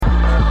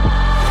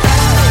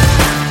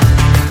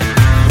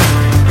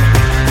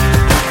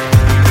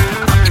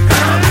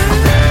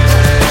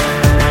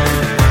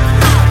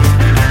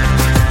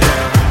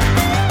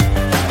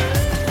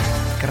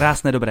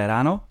Krásné dobré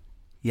ráno,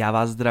 já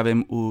vás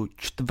zdravím u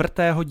 4.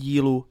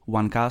 dílu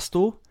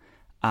OneCastu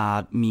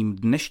a mým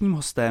dnešním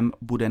hostem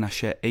bude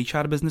naše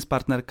HR business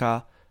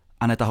partnerka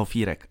Aneta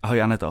Hofírek.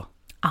 Ahoj Aneto.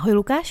 Ahoj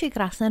Lukáši,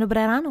 krásné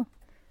dobré ráno.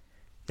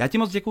 Já ti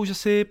moc děkuju, že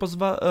jsi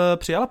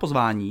přijala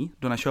pozvání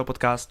do našeho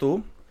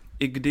podcastu,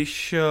 i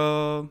když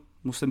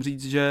musím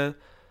říct, že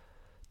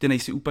ty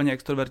nejsi úplně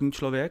extrovertní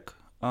člověk,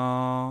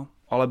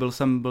 ale byl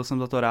jsem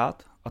za to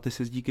rád a ty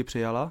jsi díky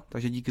přijala,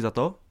 takže díky za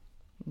to.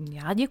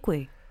 Já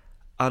děkuji.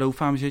 A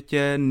doufám, že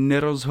tě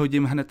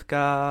nerozhodím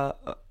hnedka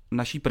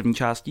naší první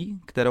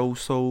částí, kterou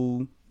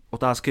jsou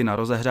otázky na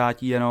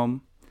rozehrátí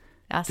jenom.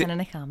 Já se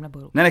nenechám,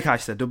 nebudu.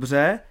 Nenecháš se,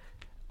 dobře,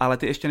 ale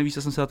ty ještě nevíš,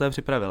 co jsem se na tebe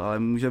připravil, ale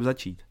můžeme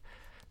začít.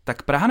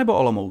 Tak Praha nebo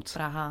Olomouc?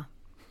 Praha.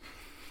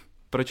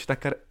 Proč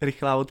tak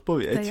rychlá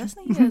odpověď? To je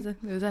jasný,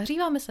 že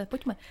zahříváme se,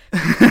 pojďme.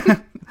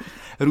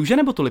 Růže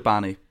nebo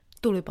tulipány?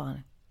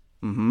 Tulipány.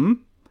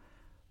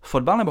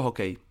 Fotbal nebo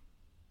hokej?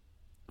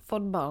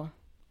 Fotbal.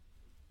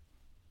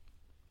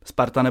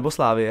 Sparta nebo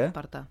Slavie?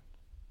 Sparta.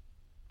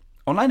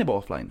 Online nebo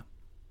offline?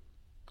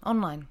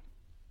 Online.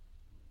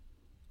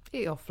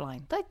 I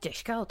offline. To je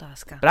těžká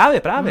otázka.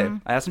 Právě.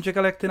 A já jsem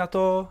čekal, jak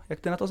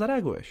ty na to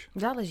zareaguješ.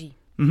 Záleží.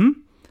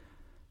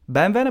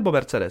 BMW nebo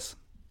Mercedes?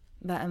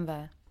 BMW.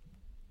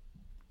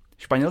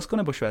 Španělsko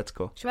nebo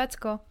Švédsko?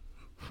 Švédsko.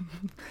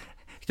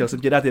 Chtěl jsem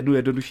ti dát jednu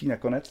jednodušší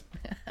nakonec.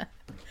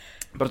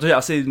 Protože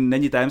asi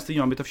není tajemství,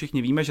 no my to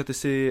všichni víme, že ty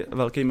jsi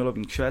velký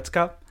milovník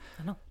Švédska.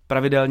 Ano.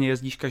 Pravidelně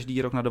jezdíš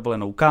každý rok na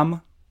dovolenou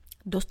kam?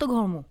 Do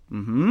Stockholmu.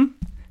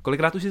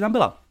 Kolikrát už jsi tam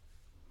byla?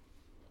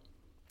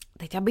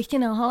 Teď abych ti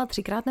nelhala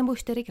 3krát nebo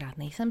 4krát,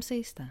 nejsem si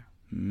jistá.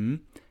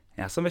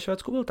 Já jsem ve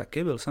Švédsku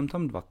byl jsem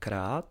tam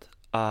 2krát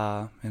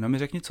a jenom mi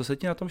řekni, co se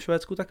ti na tom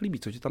Švédsku tak líbí,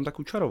 co ti tam tak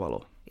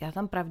učarovalo? Já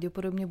tam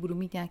pravděpodobně budu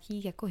mít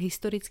nějaký jako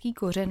historický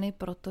kořeny,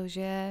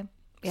 protože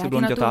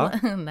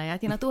já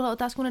ti na tuhle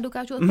otázku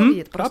nedokážu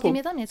odpovědět. Prostě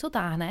mě tam něco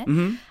táhne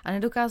a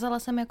nedokázala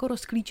jsem jako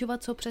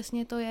rozklíčovat, co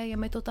přesně to je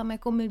mi to tam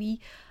jako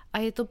milý a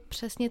je to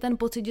přesně ten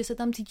pocit, že se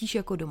tam cítíš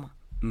jako doma.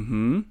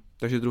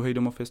 Takže druhý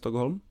domov je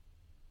Stockholm?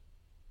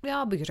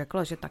 Já bych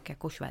řekla, že tak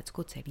jako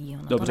Švédsko celý.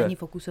 Na Dobře. To není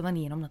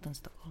fokusovaný jenom na ten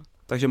Stockholm.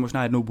 Takže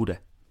možná jednou bude.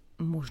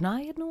 Možná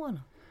jednou,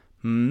 ano.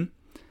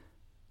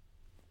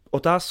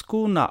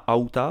 Otázku na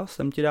auta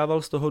jsem ti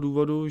dával z toho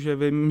důvodu, že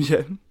vím,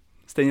 že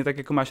stejně tak,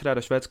 jako máš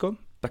ráda Švédsko,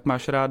 tak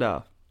máš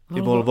ráda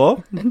i Volvo.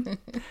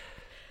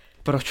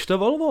 Proč to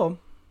Volvo?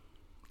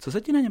 Co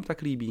se ti na něm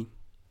tak líbí?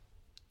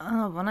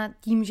 Ano, ona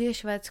tím, že je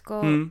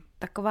Švédsko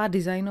taková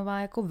designová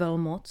jako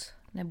velmoc,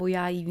 nebo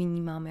já ji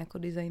vnímám jako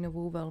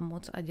designovou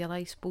velmoc a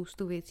dělají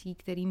spoustu věcí,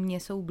 které mně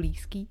jsou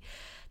blízký,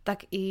 tak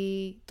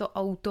i to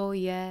auto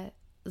je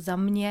za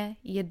mě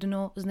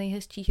jedno z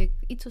nejhezčích,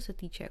 i co se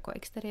týče jako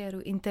exteriéru,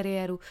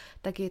 interiéru,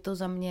 tak je to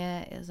za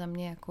mě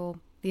jako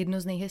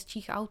jedno z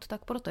nejhezčích aut,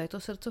 tak proto je to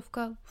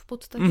srdcovka v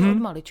podstatě od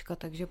malička,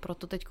 takže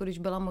proto teď, když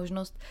byla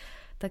možnost,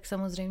 tak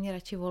samozřejmě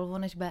radši Volvo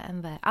než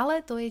BMW,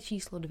 ale to je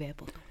číslo 2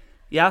 potom.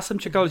 Já jsem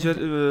čekal, že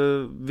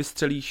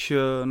vystřelíš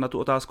na tu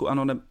otázku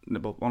ano,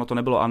 nebo ono to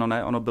nebylo ano,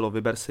 ne, ono bylo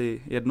vyber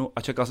si jednu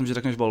a čekal jsem, že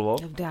řekneš Volvo.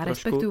 Já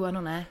respektuju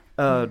ano, ne.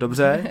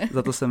 Dobře,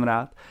 za to jsem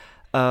rád.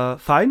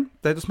 Fajn,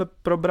 tady to jsme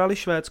probrali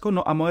Švédsko,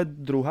 no a moje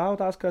druhá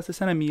otázka, jestli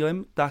se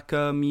nemýlim, tak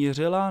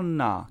mířila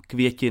na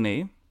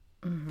květiny.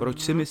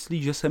 Proč si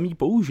myslíš, že jsem jí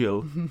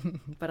použil?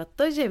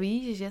 Protože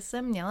víš, že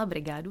jsem měla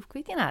brigádu v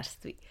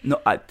květinářství. No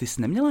a ty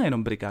jsi neměla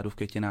jenom brigádu v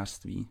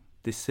květinářství.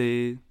 Ty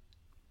jsi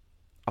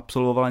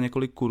absolvovala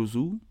několik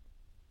kurzů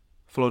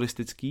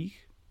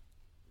floristických?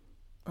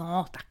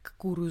 No, tak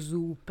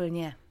kurzů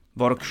úplně.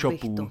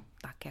 Workshopů.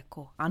 Tak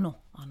jako, ano.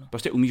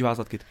 Prostě umíš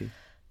vázat kytky?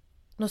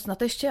 No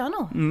snad ještě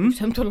ano, už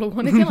jsem to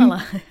dlouho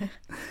nedělala.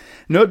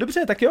 No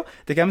dobře, tak jo.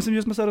 Tak já myslím,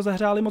 že jsme se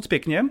rozehráli moc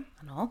pěkně.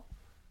 Ano.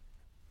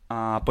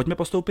 A pojďme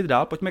postoupit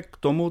dál, pojďme k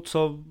tomu,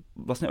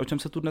 o čem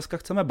se tu dneska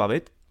chceme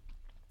bavit.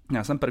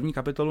 Já jsem první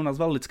kapitolu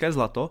nazval Lidské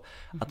zlato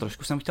a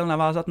trošku jsem chtěl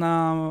navázat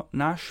na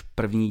náš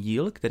první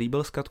díl, který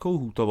byl s Katkou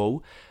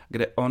Hůtovou,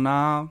 kde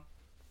ona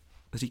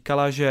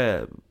říkala,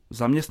 že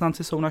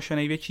zaměstnanci jsou naše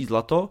největší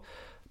zlato,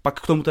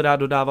 pak k tomu teda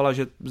dodávala,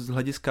 že z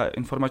hlediska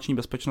informační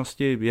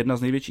bezpečnosti jedna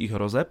z největších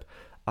hrozeb,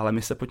 ale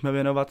my se pojďme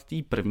věnovat té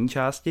první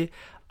části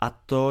a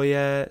to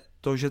je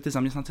to, že ty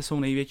zaměstnanci jsou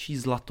největší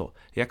zlato.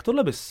 Jak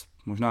tohle bys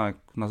možná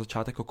na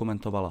začátek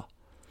okomentovala?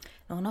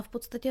 No ona v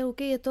podstatě,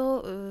 Luky,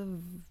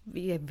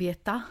 je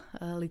věta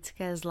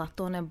lidské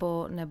zlato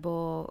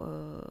nebo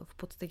v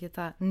podstatě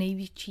ta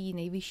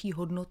nejvyšší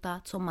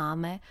hodnota, co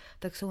máme,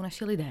 tak jsou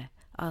naši lidé.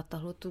 A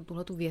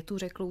tuhletu větu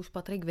řekl už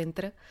Patrik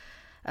Winter.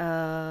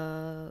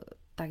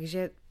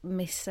 Takže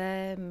my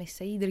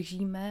se jí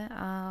držíme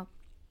a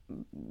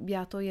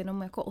já to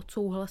jenom jako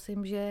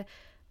odsouhlasím, že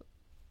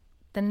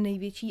ten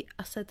největší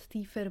asset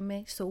té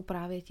firmy jsou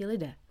právě ti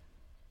lidé.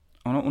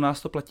 Ono u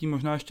nás to platí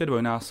možná ještě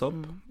dvojnásob,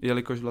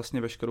 jelikož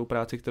vlastně veškerou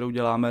práci, kterou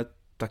děláme,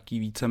 taky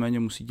víceméně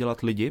musí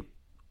dělat lidi.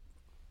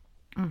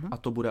 A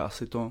to bude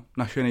asi to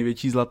naše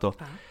největší zlato.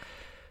 Tak.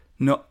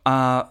 No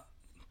a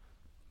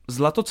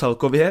zlato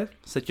celkově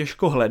se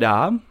těžko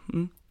hledá.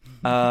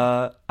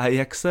 A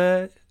jak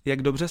se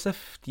jak dobře se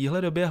v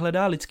téhle době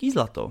hledá lidský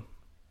zlato?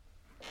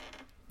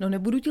 No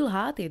nebudu ti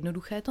lhát,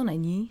 jednoduché to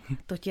není.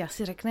 To ti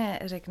asi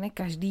řekne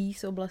každý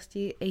z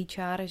oblasti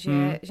HR,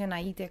 že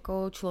najít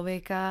jako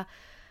člověka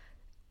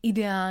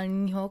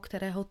ideálního,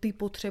 kterého ty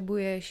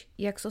potřebuješ,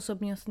 jak z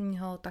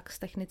osobnostního, tak z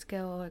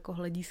technického jako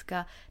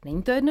hlediska.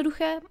 Není to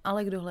jednoduché,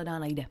 ale kdo hledá,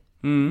 najde.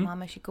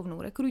 Máme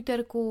šikovnou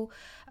rekrutérku,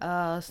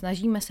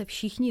 snažíme se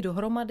všichni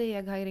dohromady,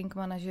 jak hiring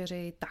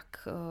manažeři,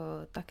 tak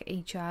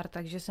HR,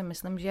 takže si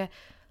myslím, že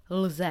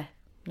lze.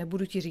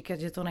 Nebudu ti říkat,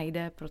 že to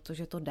nejde,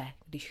 protože to jde,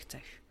 když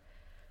chceš.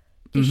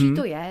 Těžší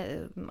to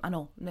je,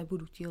 ano,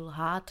 nebudu ti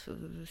lhát,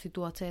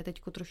 situace je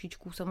teď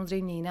trošičku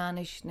samozřejmě jiná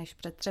než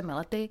před 3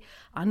 lety,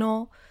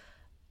 ano.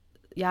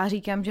 Já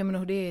říkám, že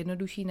mnohdy je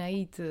jednodušší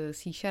najít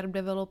C#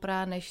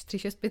 developera než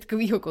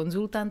 365kovýho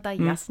konzultanta,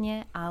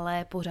 jasně,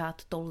 ale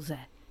pořád to lze.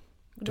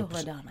 Kdo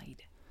hledá,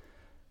 najde.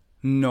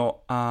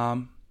 No a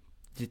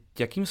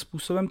jakým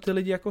způsobem ty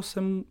lidi jako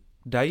se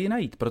dají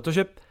najít?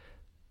 Protože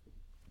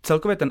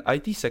celkově ten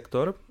IT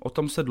sektor, o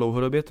tom se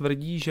dlouhodobě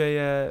tvrdí, že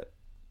je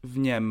v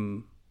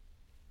něm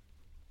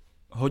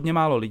hodně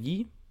málo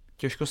lidí,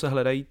 těžko se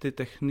hledají ty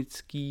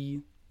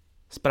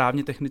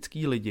správně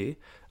technický lidi.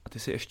 A ty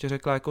si ještě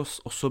řekla jako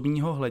z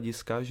osobního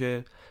hlediska,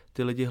 že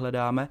ty lidi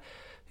hledáme.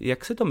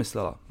 Jak jsi to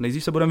myslela?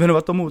 Nejdřív se budeme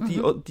věnovat tomu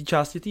té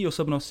části té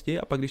osobnosti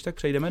a pak když tak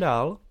přejdeme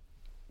dál.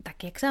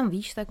 Tak jak sám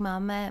víš, tak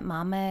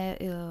máme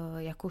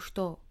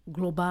jakožto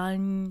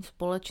globální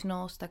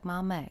společnost, tak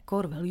máme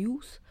core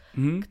values,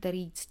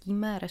 který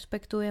ctíme,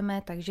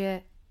 respektujeme,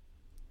 takže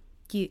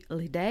ti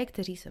lidé,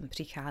 kteří sem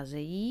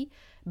přicházejí,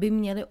 by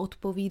měli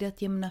odpovídat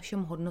těm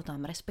našim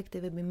hodnotám,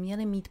 respektive by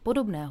měli mít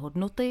podobné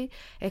hodnoty,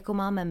 jako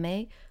máme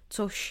my,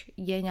 což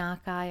je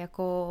nějaká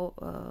jako,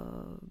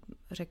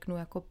 řeknu,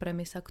 jako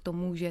premisa k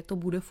tomu, že to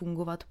bude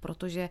fungovat,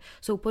 protože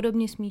jsou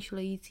podobně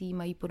smýšlející,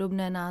 mají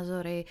podobné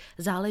názory,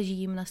 záleží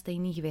jim na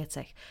stejných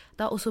věcech.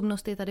 Ta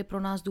osobnost je tady pro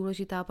nás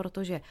důležitá,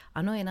 protože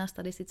ano, je nás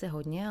tady sice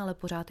hodně, ale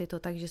pořád je to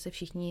tak, že se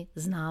všichni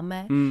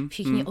známe,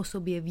 všichni o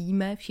sobě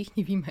víme,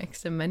 všichni víme, jak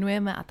se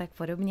jmenujeme a tak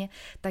podobně,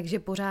 takže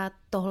pořád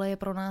tohle je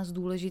pro nás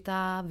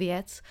důležitá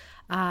věc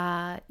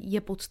a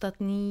je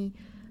podstatný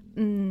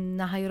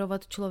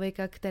nahajrovat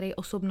člověka, který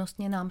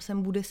osobnostně nám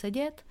sem bude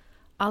sedět,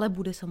 ale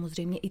bude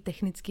samozřejmě i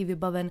technicky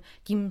vybaven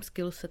tím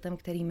skillsetem,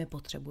 který my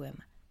potřebujeme.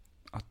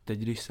 A teď,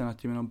 když se nad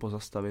tím jenom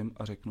pozastavím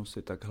a řeknu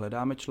si, tak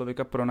hledáme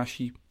člověka pro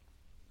naší,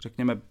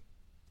 řekněme,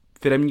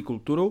 firemní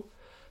kulturu,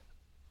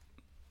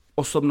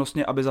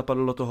 osobnostně, aby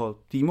zapadl do toho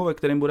týmu, ve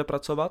kterém bude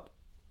pracovat,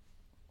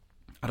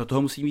 a do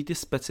toho musí mít ty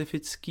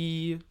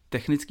specifické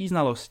technické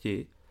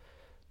znalosti,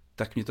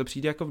 tak mně to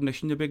přijde jako v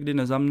dnešní době, kdy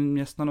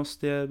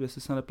nezaměstnanost je,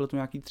 jestli se nepletu,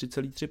 nějaký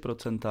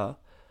 3,3%.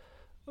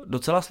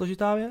 Docela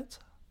složitá věc?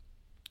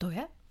 To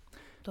je.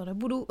 To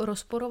nebudu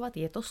rozporovat,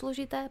 je to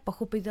složité.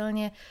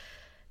 Pochopitelně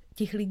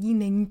těch lidí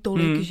není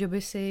tolik, že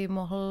by si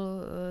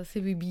mohl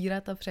si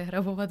vybírat a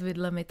přehrabovat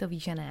vidlemi, to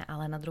víš, že ne.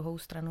 Ale na druhou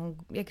stranu,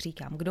 jak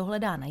říkám, kdo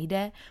hledá,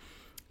 najde.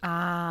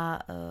 A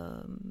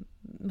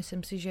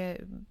myslím si, že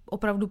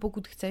opravdu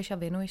pokud chceš a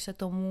věnuješ se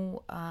tomu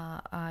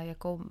a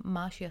jako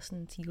máš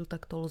jasný cíl,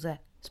 tak to lze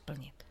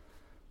splnit.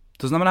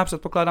 To znamená,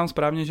 předpokládám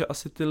správně, že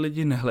asi ty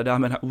lidi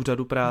nehledáme na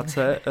úřadu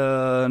práce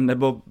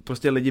nebo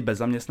prostě lidi bez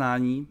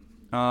zaměstnání.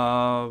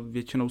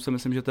 Většinou si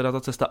myslím, že teda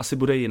ta cesta asi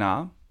bude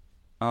jiná.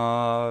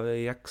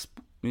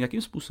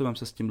 Jakým způsobem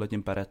se s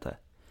tímhletím perete?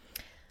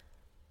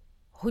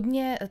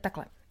 Hodně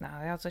takhle.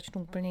 Já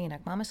začnu úplně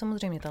jinak. Máme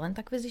samozřejmě Talent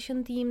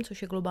Acquisition Team,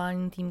 což je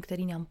globální tým,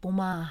 který nám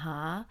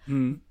pomáhá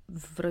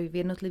v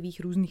jednotlivých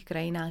různých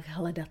krajinách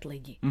hledat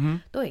lidi.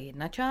 To je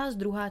jedna část.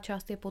 Druhá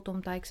část je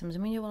potom ta, jak jsem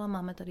zmiňovala,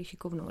 máme tady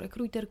šikovnou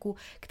rekrutérku,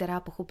 která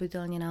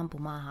pochopitelně nám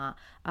pomáhá.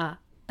 A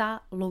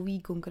ta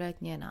loví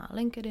konkrétně na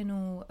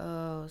LinkedInu,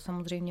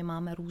 samozřejmě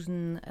máme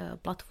různé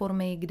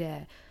platformy,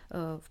 kde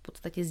v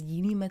podstatě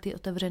sdílíme ty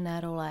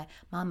otevřené role,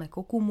 máme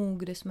Kokumu,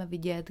 kde jsme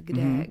vidět,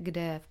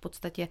 kde v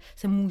podstatě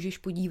se můžeš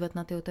podívat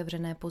na ty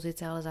otevřené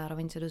pozice, ale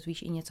zároveň se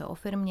dozvíš i něco o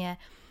firmě.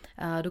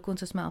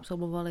 Dokonce jsme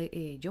absolvovali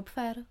i Job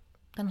Fair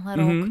tenhle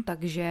rok,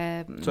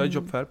 takže... Co je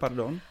Job Fair,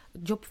 pardon?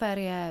 Job Fair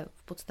je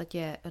v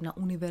podstatě na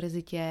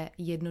univerzitě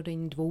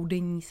jednodenní,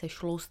 dvoudenní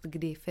sešlost,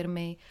 kdy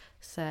firmy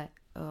se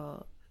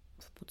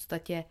v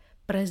podstatě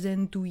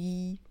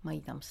prezentují,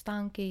 mají tam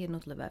stánky,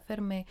 jednotlivé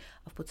firmy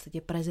a v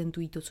podstatě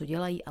prezentují to, co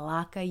dělají a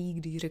lákají,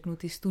 když řeknu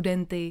ty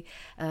studenty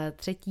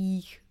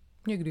třetích,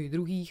 někdy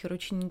druhých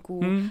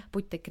ročníků,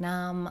 pojďte k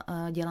nám,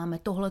 děláme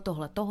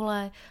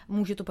tohle,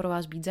 může to pro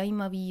vás být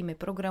zajímavý, my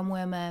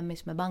programujeme, my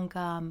jsme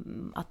banka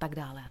a tak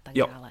dále.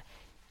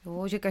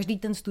 Jo, že každý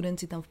ten student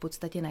si tam v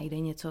podstatě najde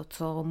něco,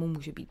 co mu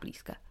může být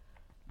blízké.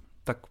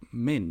 Tak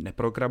my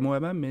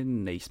neprogramujeme, my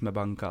nejsme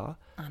banka.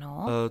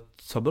 Ano.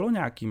 Co bylo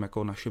nějakým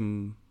jako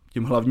naším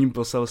tím hlavním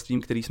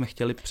poselstvím, který jsme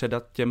chtěli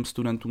předat těm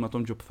studentům na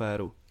tom job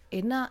fairu?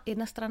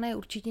 Jedna strana je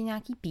určitě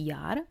nějaký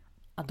PR,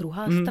 A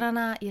druhá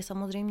strana je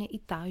samozřejmě i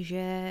ta,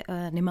 že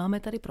nemáme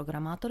tady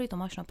programátory, to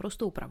máš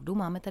naprostou pravdu,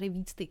 máme tady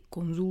víc ty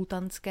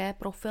konzultantské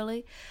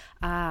profily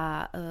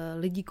a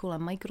lidi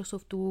kolem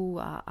Microsoftu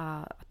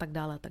a tak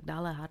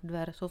dále,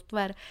 hardware,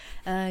 software.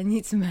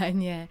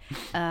 Nicméně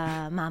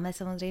máme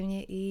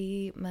samozřejmě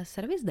i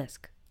service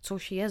desk,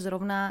 což je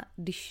zrovna,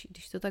 když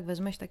to tak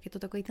vezmeš, tak je to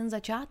takový ten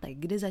začátek,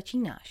 kdy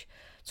začínáš,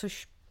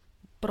 což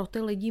pro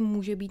ty lidi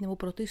může být, nebo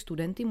pro ty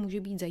studenty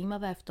může být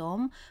zajímavé v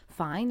tom,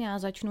 fajn, já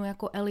začnu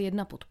jako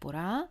L1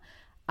 podpora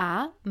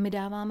a my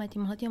dáváme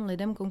těmhletěm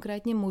lidem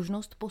konkrétně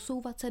možnost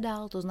posouvat se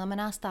dál, to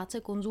znamená stát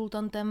se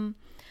konzultantem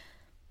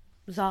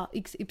za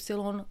XY,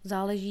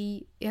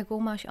 záleží, jakou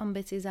máš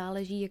ambici,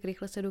 záleží, jak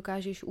rychle se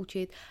dokážeš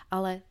učit,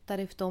 ale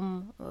tady v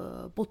tom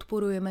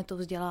podporujeme to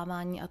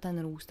vzdělávání a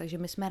ten růst, takže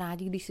my jsme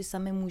rádi, když si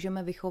sami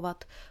můžeme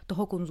vychovat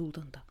toho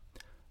konzultanta.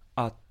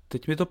 A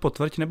teď mi to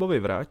potvrď nebo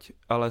vyvrať,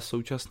 ale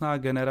současná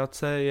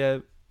generace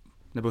je,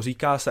 nebo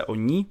říká se o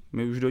ní,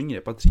 my už do ní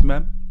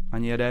nepatříme,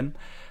 ani jeden,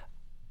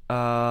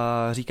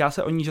 říká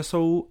se o ní, že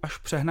jsou až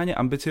přehnaně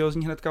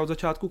ambiciozní hnedka od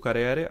začátku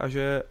kariéry a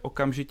že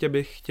okamžitě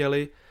by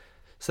chtěli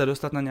se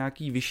dostat na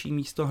nějaký vyšší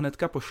místo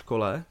hnedka po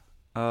škole.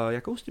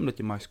 Jakou s tímhle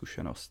tím máš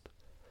zkušenost?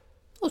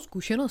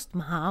 Zkušenost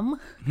mám,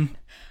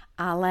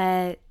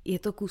 ale je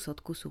to kus od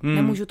kusu.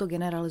 Nemůžu to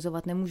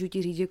generalizovat, nemůžu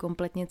ti říct, že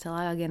kompletně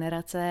celá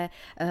generace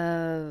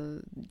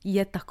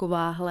je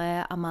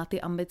takováhle a má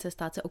ty ambice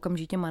stát se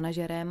okamžitě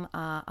manažerem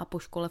a po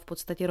škole v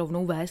podstatě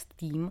rovnou vést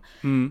tým.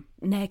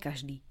 Ne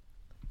každý.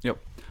 Jo.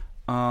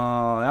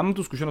 Já mám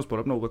tu zkušenost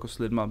podobnou jako s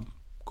lidma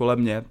kolem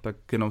mě, tak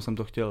jenom jsem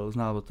to chtěl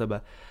znát od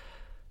tebe.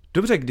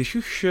 Dobře, když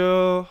už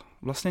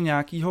vlastně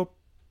nějakýho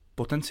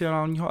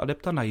potenciálního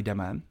adepta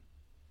najdeme,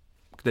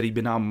 který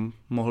by nám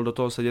mohl do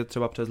toho sedět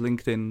třeba přes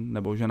LinkedIn,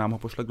 nebo že nám ho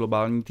pošle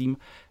globální tým,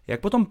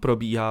 jak potom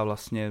probíhá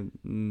vlastně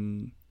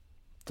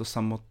to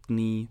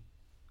samotné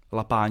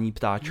lapání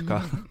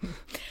ptáčka?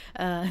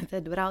 To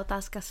je dobrá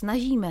otázka.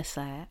 Snažíme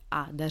se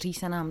a daří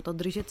se nám to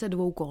držet se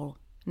 2 kol.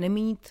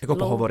 Nemít jako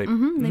pohovory.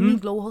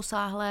 Nemít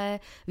dlouhosáhlé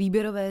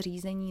výběrové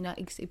řízení na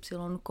XY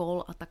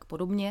kol a tak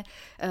podobně.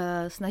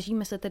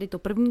 Snažíme se tedy to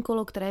první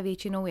kolo, které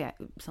většinou je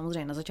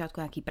samozřejmě na začátku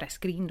nějaký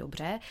prescreen,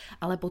 dobře,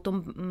 ale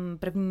potom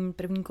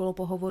první kolo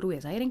pohovoru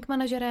je s hiring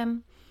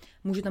manažerem.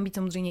 Může tam být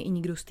samozřejmě i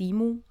někdo z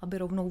týmu, aby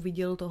rovnou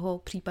viděl toho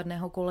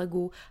případného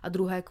kolegu a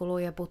druhé kolo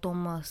je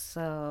potom s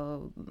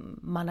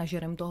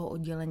manažerem toho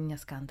oddělení a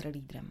s country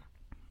leaderem.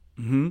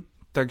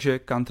 Takže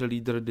country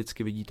leader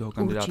vždycky vidí toho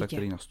kandidáta, určitě,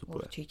 který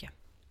nastupuje. Určitě.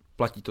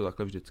 Platí to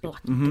takhle vždycky.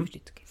 Platí to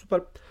vždycky.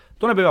 Super.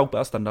 To nebývá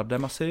úplně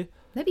standardem asi.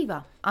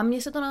 Nebývá. A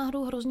mně se to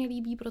náhodou hrozně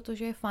líbí,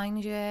 protože je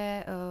fajn,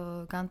 že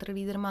country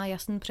leader má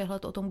jasný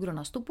přehled o tom, kdo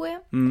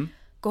nastupuje,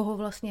 koho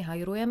vlastně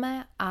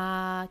hajrujeme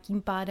a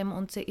tím pádem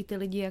on si i ty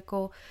lidi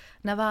jako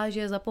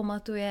naváže,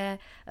 zapamatuje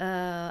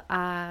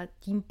a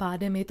tím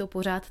pádem je to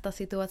pořád ta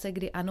situace,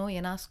 kdy ano,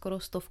 je nás skoro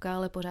 100,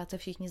 ale pořád se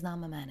všichni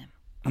známe jménem.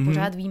 A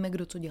pořád víme,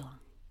 kdo co dělá.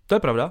 To je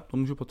pravda, to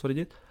můžu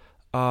potvrdit.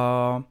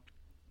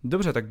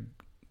 Dobře, tak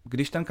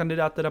když ten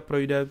kandidát teda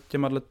projde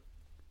těma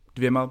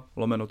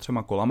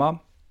 2/3 kolama,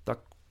 tak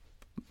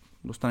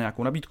dostane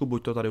nějakou nabídku,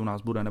 buď to tady u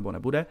nás bude, nebo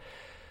nebude.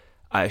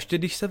 A ještě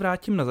když se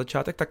vrátím na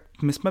začátek, tak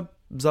my jsme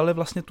vzali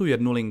vlastně tu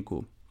jednu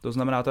linku. To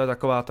znamená, to je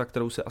taková ta,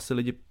 kterou si asi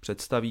lidi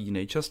představí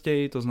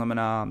nejčastěji, to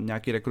znamená,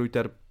 nějaký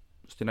rekruter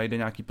prostě najde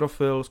nějaký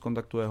profil,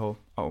 zkontaktuje ho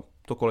a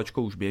to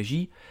kolečko už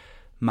běží.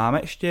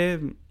 Máme ještě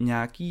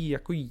nějaký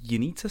jako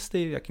jiný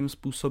cesty, jakým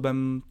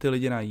způsobem ty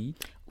lidi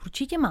najít?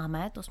 Určitě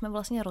máme, to jsme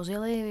vlastně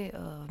rozjeli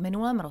v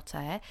minulém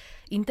roce.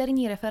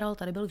 Interní referál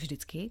tady byl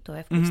vždycky, to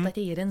je v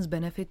podstatě jeden z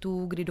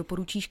benefitů, kdy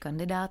doporučíš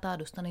kandidáta a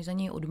dostaneš za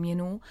něj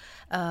odměnu,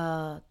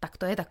 tak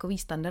to je takový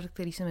standard,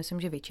 který si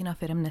myslím, že většina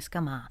firm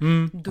dneska má.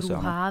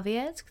 Druhá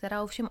věc,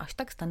 která ovšem až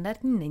tak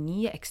standardní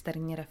není, je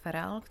externí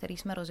referál, který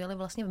jsme rozjeli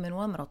vlastně v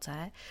minulém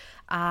roce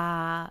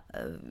a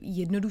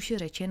jednoduše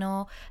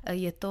řečeno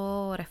je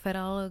to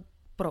referál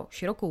pro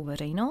širokou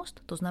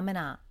veřejnost, to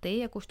znamená ty,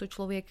 jakožto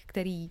člověk,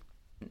 který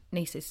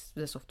nejsi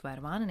ze Software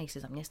One, nejsi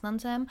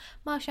zaměstnancem,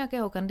 máš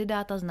nějakého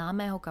kandidáta,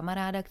 známého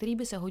kamaráda, který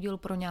by se hodil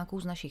pro nějakou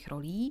z našich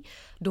rolí,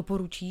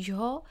 doporučíš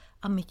ho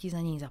a my ti za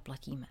něj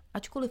zaplatíme.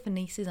 Ačkoliv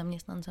nejsi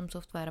zaměstnancem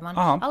Software One,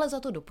 ale za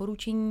to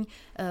doporučení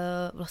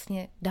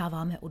vlastně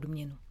dáváme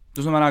odměnu.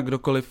 To znamená,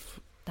 kdokoliv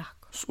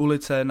z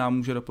ulice nám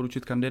může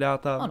doporučit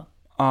kandidáta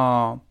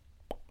a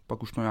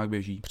pak už to nějak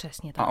běží.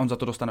 Přesně tak. A on za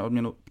to dostane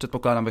odměnu,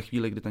 předpokládám, ve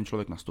chvíli, kdy ten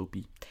člověk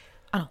nastoupí.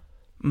 Ano.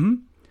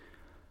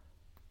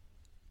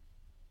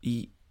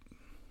 I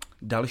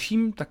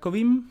další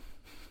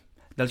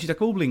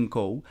takovou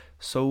linkou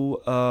jsou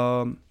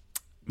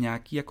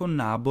nějaký jako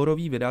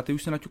náborový videa. Ty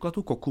už se naťukla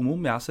tu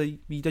Kokumu, já se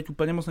jí teď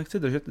úplně moc nechci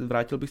držet,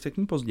 vrátil bych se k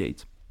ní později.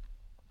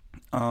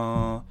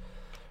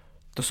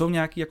 To jsou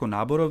nějaký jako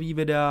náborový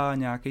videa,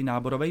 nějaký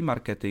náborový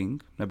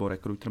marketing, nebo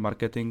recruiter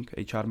marketing,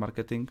 HR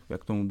marketing,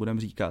 jak tomu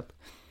budeme říkat.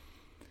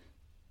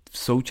 V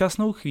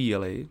současnou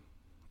chvíli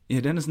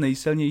jeden z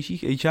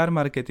nejsilnějších HR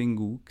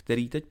marketingů,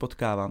 který teď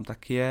potkávám,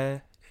 tak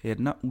je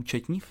jedna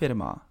účetní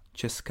firma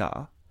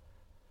česká,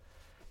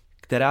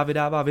 která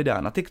vydává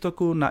videa na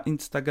TikToku, na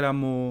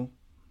Instagramu,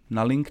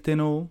 na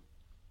LinkedInu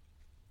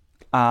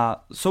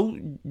a jsou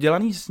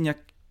dělaný s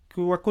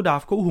nějakou jako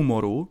dávkou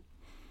humoru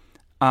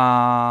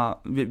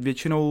a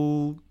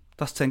většinou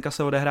ta scénka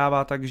se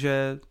odehrává tak,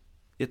 že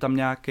je tam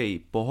nějaký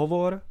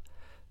pohovor,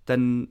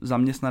 ten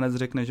zaměstnanec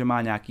řekne, že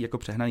má nějaký jako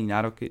přehnaný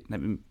nároky,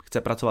 nevím,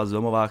 chce pracovat z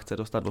domova, chce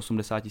dostat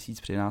 80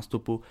 000 při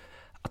nástupu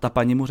a ta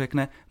paní mu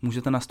řekne,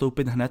 můžete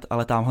nastoupit hned,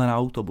 ale tamhle na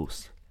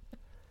autobus.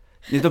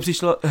 Mně to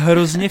přišlo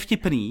hrozně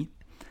vtipný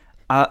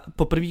a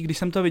poprvé, když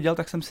jsem to viděl,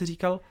 tak jsem si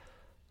říkal,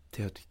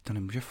 tyjo, to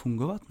nemůže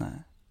fungovat,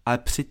 ne? Ale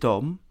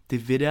přitom ty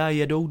videa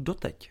jedou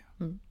doteď.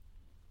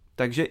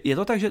 Takže je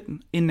to tak, že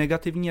i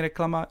negativní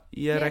reklama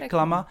je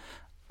reklama,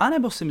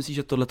 anebo si myslíš,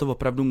 že tohleto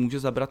opravdu může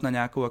zabrat na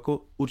nějakou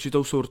jako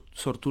určitou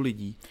sortu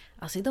lidí?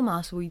 Asi to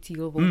má svoji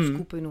cílovou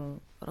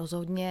skupinu.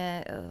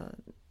 Rozhodně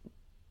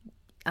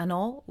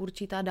ano,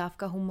 určitá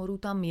dávka humoru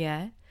tam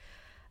je,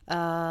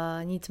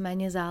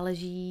 nicméně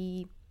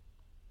záleží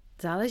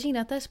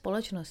na té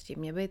společnosti.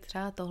 Mě by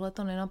třeba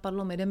tohleto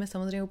nenapadlo, my jdeme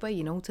samozřejmě úplně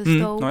jinou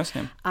cestou, no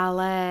jasně.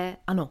 Ale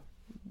ano,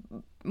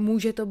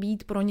 může to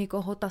být pro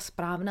někoho ta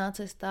správná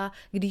cesta,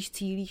 když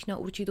cílíš na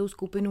určitou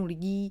skupinu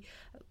lidí,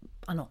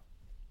 ano.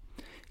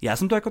 Já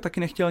jsem to jako taky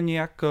nechtěl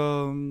nějak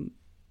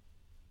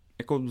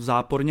jako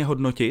záporně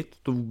hodnotit,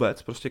 to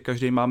vůbec, prostě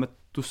každý máme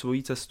tu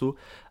svoji cestu,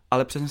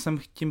 ale přesně jsem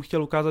tím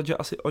chtěl ukázat, že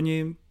asi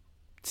oni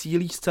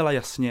cílí zcela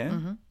jasně,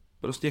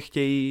 prostě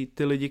chtějí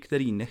ty lidi,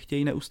 kteří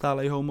nechtějí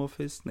neustálej home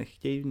office,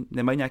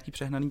 nemají nějaký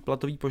přehnaný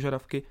platový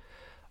požadavky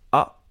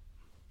a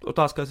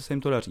otázka je, jestli se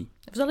jim to daří.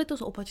 Vzali to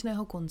z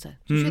opačného konce,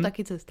 což je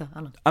taky cesta,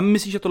 ano. A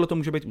myslíš, že tohle to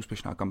může být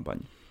úspěšná kampaň?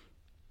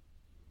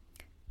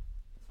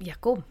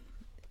 Jako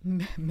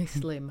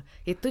myslím.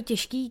 Je to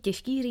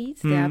těžký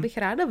říct. Já bych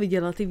ráda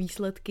viděla ty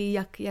výsledky,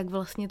 jak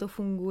vlastně to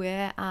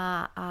funguje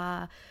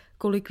a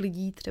kolik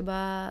lidí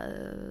třeba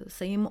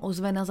se jim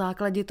ozve na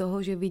základě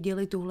toho, že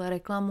viděli tuhle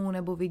reklamu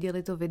nebo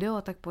viděli to video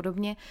a tak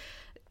podobně.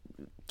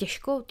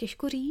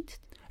 Těžko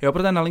říct. Jo,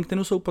 protože na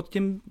LinkedInu jsou pod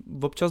tím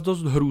občas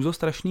dost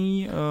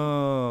hrůzostrašný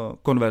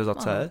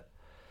konverzace. Aha.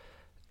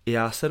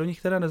 Já se do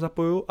nich teda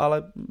nezapoju,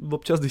 ale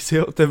občas, když si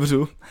je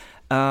otevřu,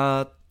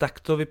 tak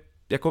to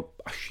jako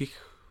až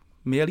jich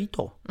mi je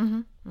líto.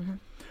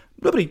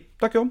 Dobrý,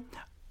 tak jo.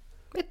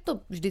 Je to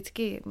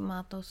vždycky,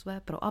 má to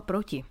své pro a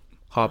proti.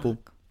 Chápu.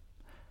 Tak.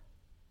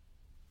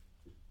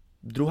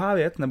 Druhá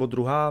věc, nebo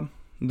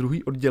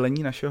druhý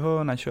oddělení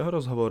našeho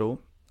rozhovoru,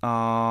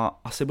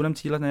 a asi budeme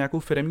cílet na nějakou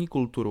firemní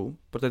kulturu,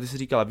 protože ty si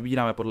říkala,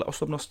 vybíráme podle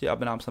osobnosti,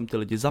 aby nám sem ty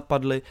lidi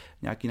zapadly,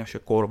 nějaký naše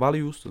core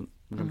values,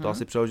 můžeme to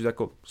asi přeložit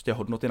jako prostě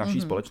hodnoty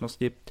naší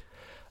společnosti.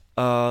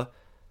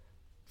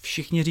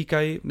 Všichni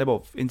říkají, nebo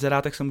v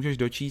inzerátech se můžeš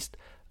dočíst,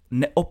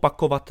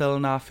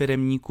 neopakovatelná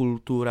firemní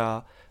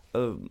kultura,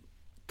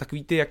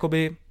 takový ty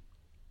jakoby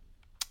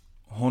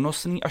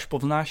honosný až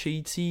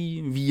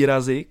povznášející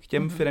výrazy k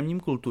těm firemním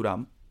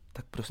kulturám.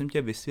 Tak prosím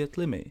tě,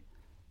 vysvětli mi,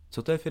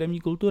 co to je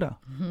firemní kultura?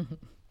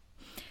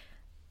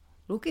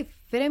 Luky,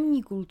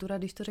 firemní kultura,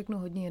 když to řeknu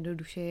hodně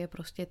jednoduše, je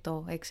prostě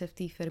to, jak se v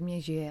té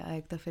firmě žije a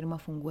jak ta firma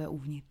funguje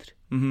uvnitř.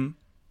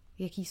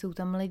 Jaký jsou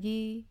tam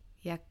lidi,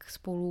 jak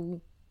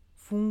spolu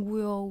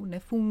fungujou,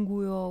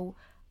 nefungujou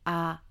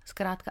a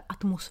zkrátka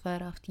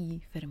atmosféra v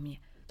té firmě.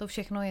 To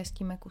všechno je s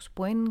tím jako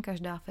spojen,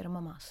 každá firma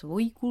má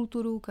svoji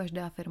kulturu,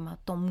 každá firma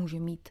to může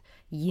mít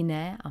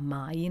jiné a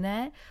má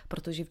jiné,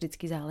 protože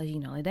vždycky záleží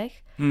na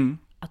lidech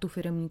a tu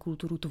firemní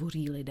kulturu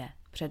tvoří lidé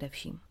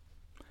především.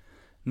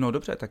 No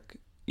dobře, tak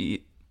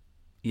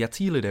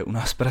jací lidé u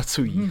nás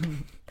pracují?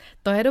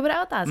 To je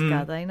dobrá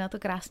otázka, tady na to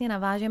krásně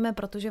navážeme,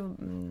 protože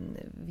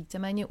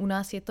víceméně u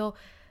nás je to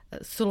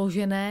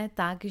složené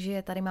tak,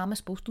 že tady máme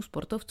spoustu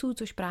sportovců,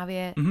 což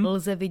právě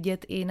lze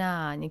vidět i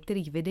na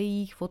některých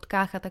videích,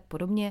 fotkách a tak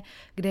podobně,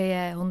 kde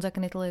je Honza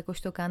Knitl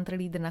jakožto country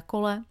leader na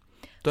kole.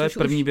 To je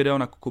první video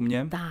na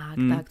Kukumě.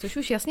 Tak, což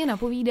už jasně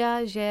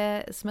napovídá,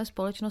 že jsme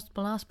společnost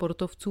plná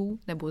sportovců,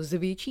 nebo z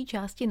větší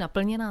části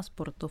naplněná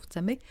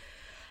sportovcemi.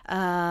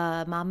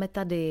 Máme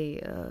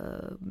tady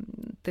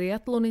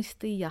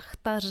triatlonisty,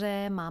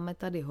 jachtaře, máme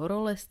tady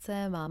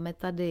horolezce, máme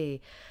tady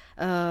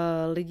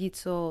lidi,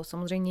 co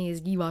samozřejmě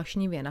jezdí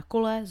vášnivě na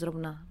kole.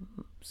 Zrovna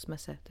jsme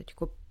se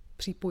teďko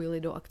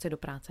připojili do akce Do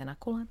práce na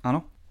kole.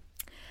 Ano.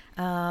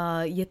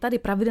 Je tady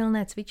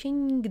pravidelné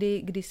cvičení,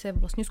 kdy se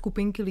vlastně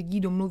skupinky lidí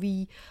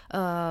domluví,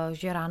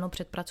 že ráno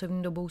před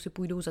pracovní dobou si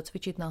půjdou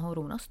zacvičit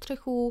nahoru na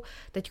střechu.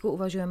 Teďko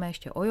uvažujeme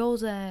ještě o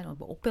józe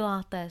nebo o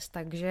pilates,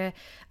 takže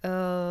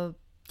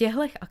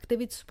těchto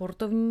aktivit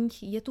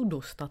sportovních je tu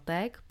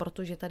dostatek,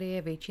 protože tady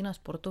je většina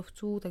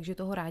sportovců, takže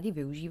toho rádi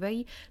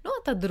využívají. No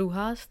a ta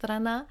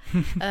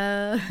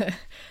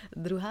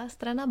druhá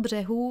strana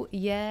břehu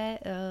je,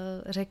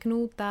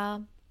 řeknu,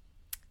 ta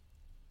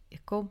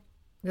jako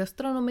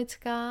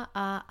gastronomická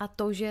a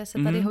to, že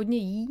se tady hodně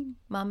jí,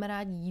 máme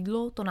rádi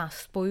jídlo, to nás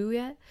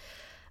spojuje.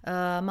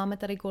 Máme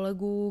tady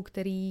kolegu,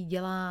 který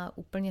dělá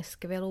úplně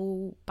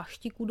skvělou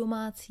paštiku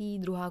domácí,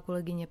 druhá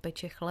kolegyně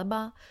peče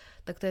chleba,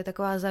 tak to je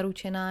taková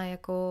zaručená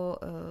jako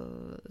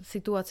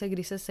situace,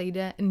 kdy se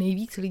sejde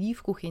nejvíc lidí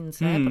v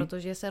kuchynce,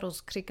 protože se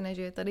rozkřikne,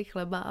 že je tady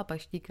chleba a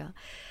paštika.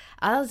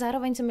 A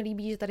zároveň se mi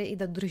líbí, že tady i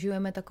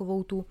dodržujeme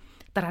takovou tu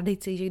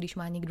tradici, že když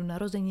má někdo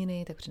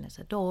narozeniny, tak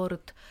přinese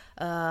dort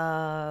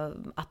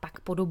a tak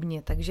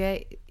podobně. Takže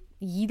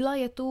jídla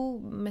je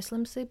tu,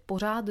 myslím si,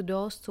 pořád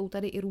dost. Jsou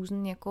tady i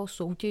různé jako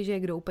soutěže,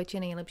 kdo upeče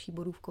nejlepší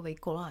borůvkový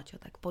koláč a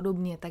tak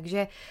podobně.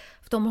 Takže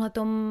v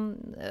tomhletom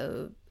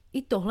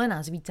i tohle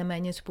nás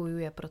víceméně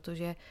spojuje,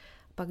 protože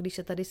pak, když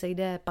se tady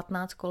sejde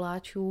 15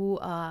 koláčů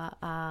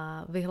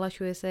a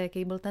vyhlašuje se,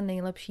 jaký byl ten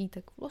nejlepší,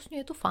 tak vlastně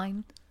je to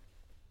fajn.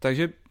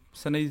 Takže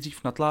se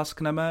nejdřív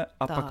natláskneme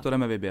a tak, pak to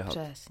jdeme vyběhat.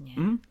 Přesně.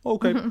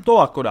 OK,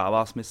 to jako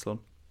dává smysl.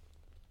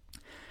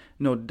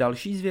 No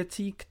další z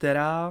věcí,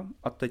 která,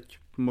 a teď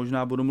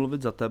možná budu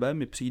mluvit za tebe,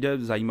 mi přijde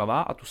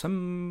zajímavá a tu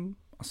jsem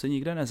asi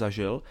nikde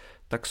nezažil,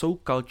 tak jsou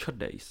Culture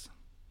Days.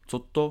 Co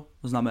to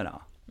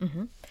znamená?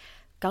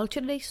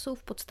 Culture Days jsou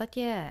v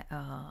podstatě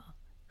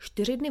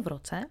 4 dny v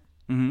roce.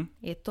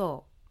 Je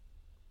to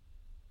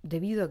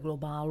devíza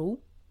globálu,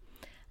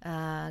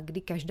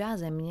 kdy každá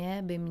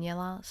země by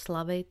měla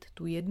slavit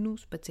tu jednu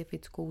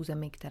specifickou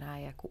zemi, která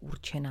je jako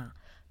určená.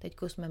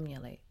 Teďko jsme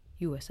měli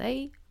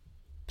USA,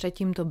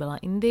 předtím to byla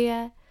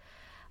Indie,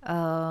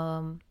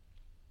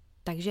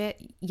 takže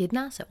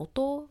jedná se o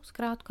to,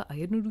 zkrátka a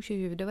jednoduše,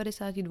 že v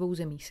 92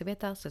 zemích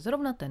světa se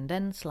zrovna ten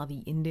den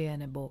slaví Indie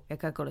nebo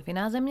jakákoliv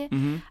jiná země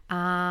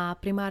a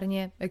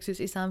primárně, jak jsi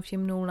i sám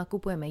všimnul,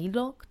 nakupujeme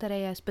jídlo, které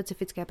je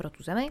specifické pro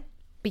tu zemi,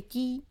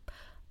 pití,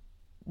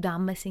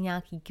 dáme si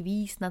nějaký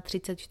kvíz na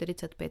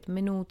 30-45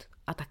 minut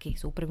a taky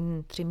jsou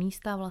první 3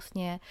 místa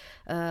vlastně,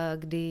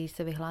 kdy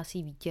se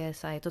vyhlásí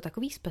vítěz a je to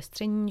takový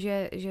zpestření,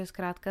 že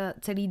zkrátka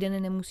celý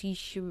den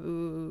nemusíš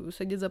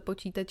sedět za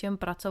počítačem,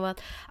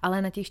 pracovat,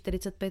 ale na těch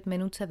 45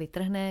 minut se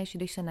vytrhneš,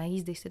 jdeš se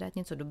najíst, jdeš si dát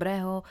něco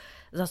dobrého,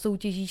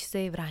 zasoutěžíš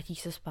si,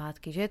 vrátíš se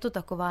zpátky, že je to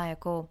taková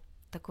jako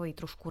takový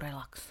trošku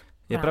relax.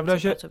 Je pravda,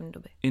 že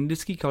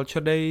indický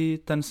Culture Day,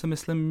 ten si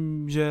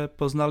myslím, že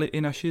poznali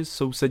i naši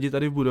sousedi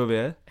tady v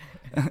budově,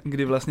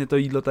 kdy vlastně to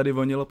jídlo tady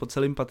vonilo po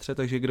celém patře,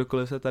 takže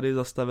kdokoliv se tady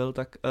zastavil,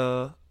 tak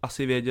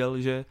asi věděl,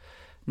 že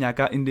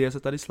nějaká Indie se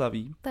tady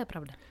slaví. To je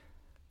pravda.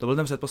 To byl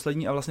ten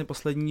předposlední a vlastně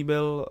poslední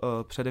byl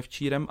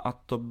předevčírem a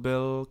to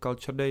byl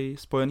Culture Day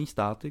Spojený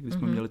státy, kdy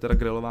jsme měli teda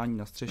grilování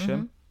na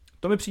střeše.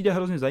 To mi přijde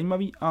hrozně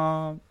zajímavý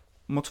a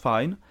moc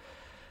fajn.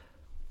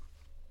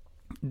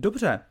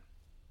 Dobře.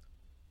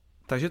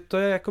 Takže to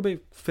je jakoby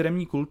v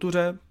firemní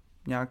kultuře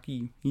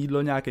nějaký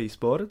jídlo, nějaký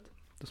sport,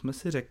 to jsme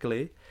si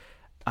řekli.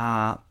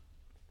 A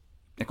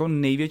jako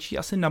největší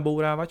asi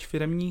nabourávač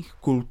firemních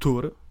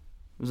kultur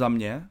za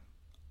mě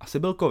asi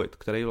byl covid,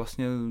 který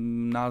vlastně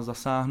nás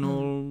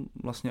zasáhnul,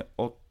 vlastně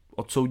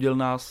odsoudil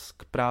nás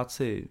k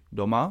práci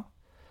doma.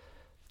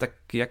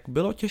 Tak jak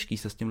bylo těžký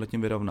se s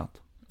tímhletím vyrovnat?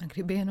 A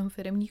kdyby jenom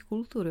firemních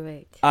kultur,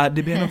 viď? A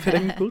kdyby jenom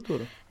firemních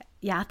kultur.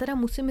 Já teda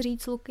musím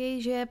říct,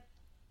 Luky, že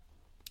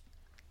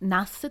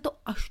nás se to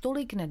až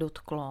tolik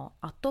nedotklo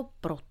a to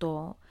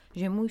proto,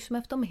 že my už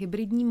jsme v tom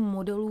hybridním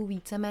modelu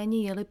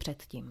víceméně jeli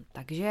předtím.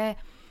 Takže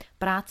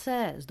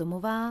práce z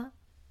domova,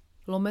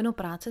 lomeno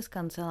práce z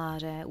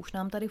kanceláře, už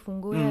nám tady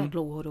funguje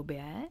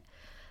dlouhodobě.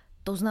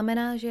 To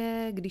znamená,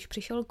 že když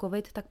přišel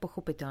covid, tak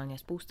pochopitelně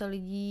spousta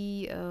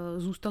lidí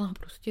zůstala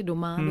prostě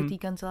doma, do té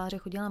kanceláře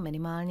chodila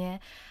minimálně,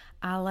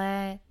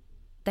 ale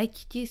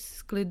teď ti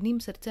s klidným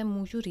srdcem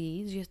můžu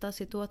říct, že ta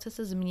situace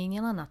se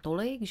změnila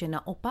natolik, že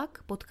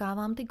naopak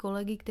potkávám ty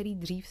kolegy, který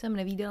dřív jsem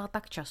nevídala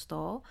tak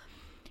často,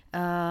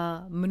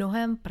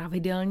 mnohem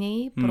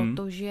pravidelněji,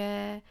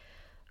 protože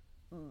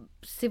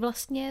si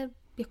vlastně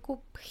jako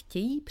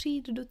chtějí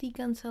přijít do té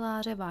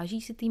kanceláře,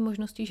 váží si té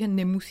možnosti, že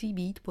nemusí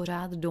být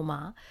pořád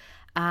doma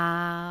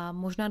a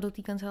možná do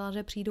té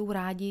kanceláře přijdou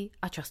rádi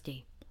a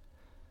častěji.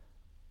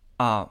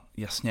 A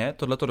jasně,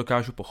 tohle to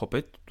dokážu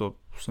pochopit, to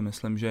si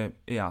myslím, že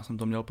i já jsem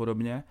to měl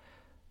podobně.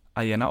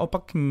 A je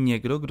naopak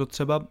někdo, kdo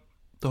třeba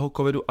toho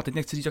covidu, a teď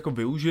nechci říct jako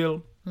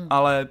využil,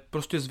 ale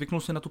prostě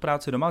zvyknul si na tu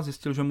práci doma,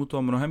 zjistil, že mu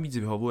to mnohem víc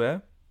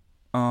vyhovuje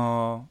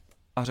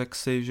a řekl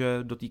si, že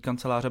do té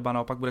kanceláře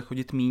naopak bude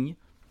chodit míň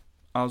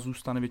a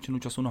zůstane většinu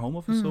času na home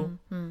officeu.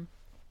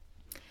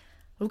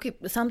 Luky,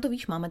 sám to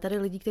víš, máme tady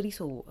lidi, kteří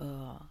jsou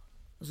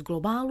z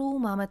globálu,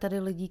 máme tady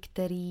lidi,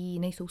 kteří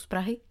nejsou z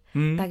Prahy,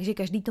 takže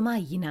každý to má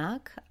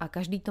jinak a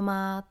každý to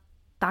má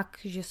tak,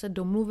 že se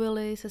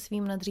domluvili se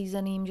svým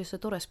nadřízeným, že se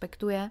to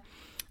respektuje.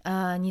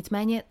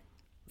 Nicméně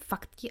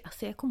fakt ti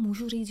asi jako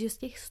můžu říct, že z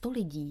těch 100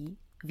 lidí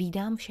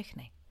vídám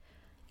všechny.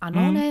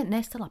 Ano,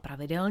 ne zcela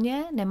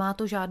pravidelně, nemá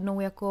to žádnou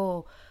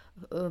jako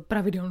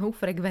pravidelnou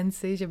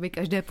frekvenci, že by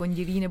každé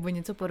pondělí nebo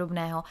něco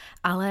podobného,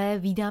 ale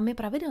vídám je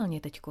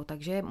pravidelně teďko,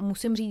 takže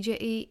musím říct, že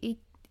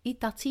i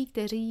tací,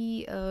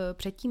 kteří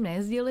předtím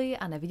nejezdili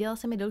a neviděla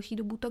jsem je delší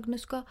dobu, tak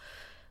dneska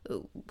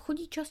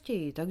chodí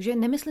častěji, takže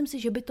nemyslím si,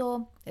 že by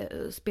to,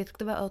 zpět k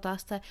tvé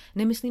otázce,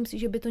 nemyslím si,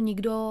 že by to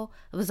nikdo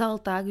vzal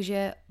tak,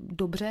 že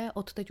dobře,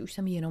 odteď už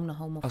jsem jenom na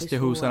home office. A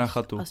stěhuju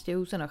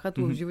se na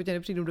chatu. V životě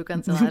nepřijdu do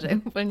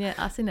kanceláře, úplně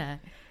asi ne.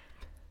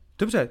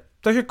 Dobře,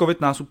 takže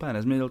covid nás úplně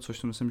nezměnil, což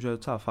si myslím, že je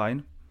docela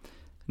fajn.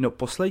 No,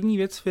 poslední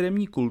věc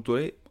firemní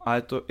kultury, a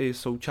je to i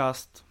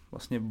součást,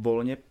 vlastně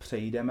volně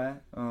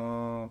přejdeme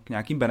k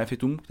nějakým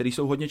benefitům, které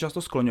jsou hodně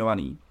často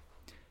skloňovaný.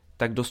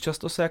 Tak dost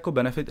často se jako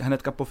benefit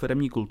hnedka po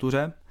firemní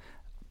kultuře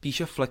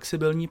píše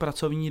flexibilní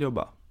pracovní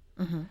doba.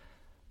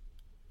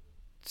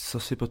 Co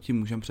si pod tím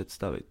můžeme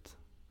představit?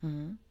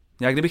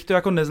 Já kdybych to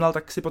jako neznal,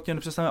 tak si pod tím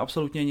nepředstavím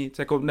absolutně nic.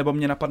 Jako, nebo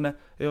mě napadne,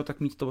 jo, tak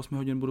místo 8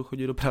 hodin budu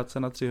chodit do práce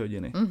na 3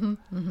 hodiny.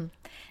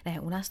 Ne,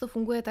 u nás to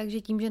funguje tak,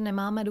 že tím, že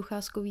nemáme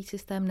docházkový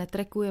systém,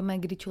 netrekujeme,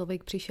 kdy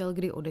člověk přišel,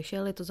 kdy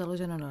odešel, je to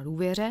založeno na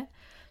důvěře,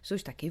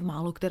 což taky v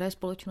málo které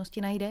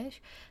společnosti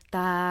najdeš,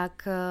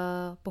 tak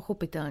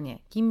pochopitelně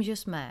tím, že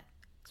jsme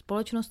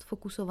společnost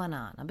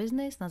fokusovaná na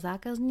biznis, na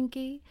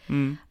zákazníky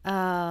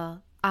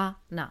a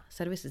na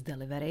services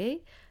delivery,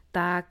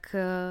 tak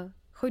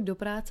choď do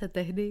práce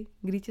tehdy,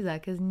 kdy tě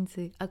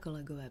zákazníci a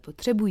kolegové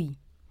potřebují.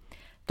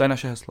 To je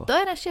naše heslo. To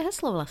je naše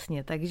heslo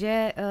vlastně,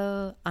 takže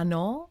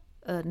ano,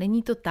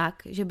 není to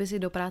tak, že by si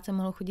do práce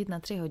mohl chodit na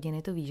 3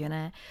 hodiny, to ví, že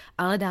ne,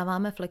 ale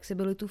dáváme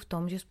flexibilitu v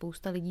tom, že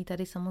spousta lidí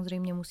tady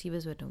samozřejmě musí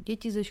vyzvednout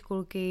děti ze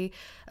školky,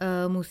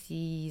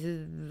 musí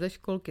ze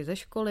školky ze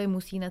školy,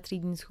 musí na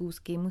třídní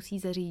schůzky, musí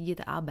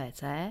zařídit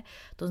ABC,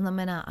 to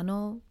znamená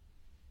ano,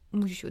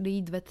 můžeš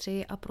odejít ve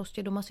 3 a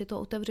prostě doma si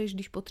to otevřeš,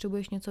 když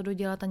potřebuješ něco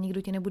dodělat a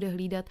nikdo tě nebude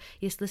hlídat,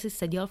 jestli jsi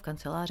seděl v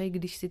kanceláři,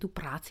 když si tu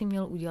práci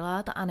měl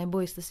udělat, anebo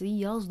jestli si ji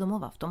dělal z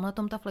domova. V tomhle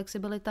tom ta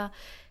flexibilita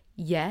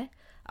je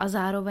a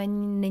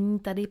zároveň není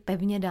tady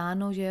pevně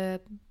dáno, že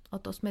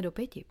od 8 do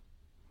 5.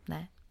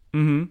 Ne.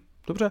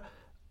 Dobře.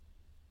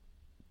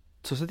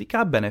 Co se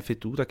týká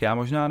benefitů, tak já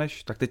možná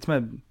tak teď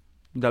jsme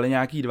dali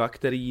nějaký 2,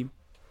 který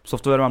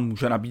software vám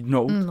může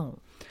nabídnout. No.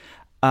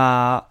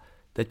 A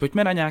teď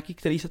pojďme na nějaký,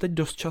 který se teď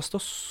dost často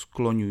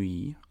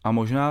skloňují a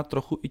možná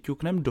trochu i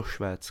ťuknem do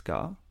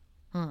Švédska,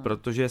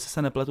 protože jestli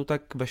se nepletu,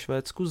 tak ve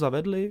Švédsku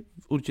zavedli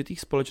v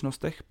určitých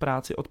společnostech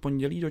práci od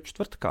pondělí do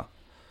čtvrtka.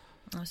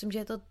 Myslím, že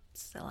je to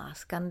celá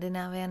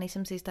Skandinávie,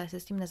 nejsem si jistá, jestli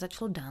s tím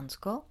nezačalo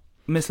Dánsko.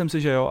 Myslím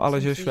si, že jo,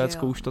 ale že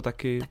Švédsko už to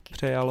taky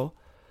přejalo.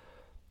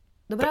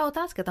 Dobrá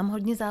otázka, tam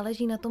hodně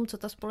záleží na tom, co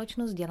ta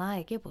společnost dělá,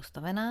 jak je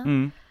postavená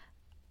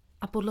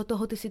a podle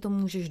toho ty si to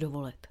můžeš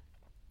dovolit.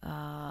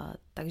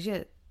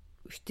 Takže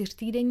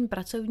 4týdenní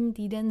pracovní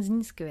týden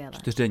zní skvěle.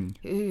 4denní.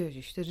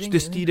 Ježiš,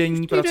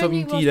 4týdenní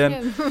pracovní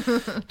týden.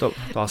 To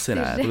asi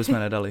ne, to bychom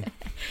nedali.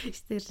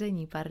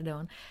 4denní,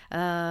 pardon.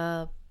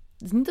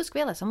 Zní to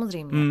skvěle,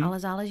 samozřejmě, ale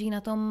záleží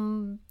na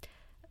tom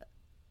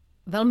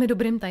velmi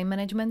dobrým time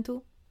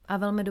managementu a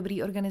velmi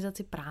dobrý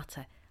organizaci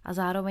práce. A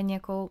zároveň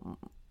jako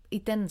i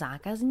ten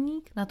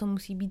zákazník na to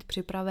musí být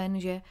připraven,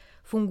 že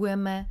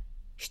fungujeme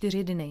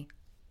 4 dny.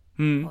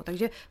 No,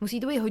 takže musí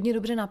to být hodně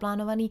dobře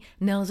naplánovaný.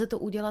 Nelze to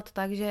udělat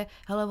tak, že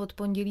hele, od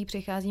pondělí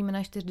přecházíme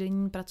na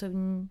 4denní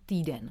pracovní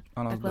týden.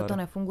 Takhle to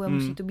nefunguje,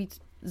 musí to být,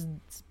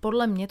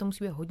 podle mě to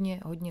musí být hodně,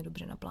 hodně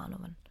dobře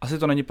naplánovan. Asi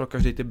to není pro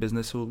každý typ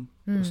biznesu,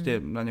 prostě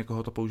na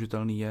někoho to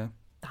použitelný je.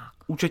 Tak.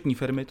 Účetní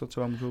firmy to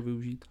třeba můžou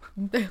využít.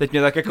 Teď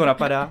mě tak jako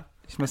napadá,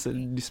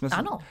 když jsme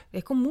ano,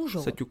 jako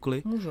můžou. Se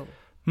ťukli. Můžou.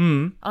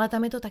 Ale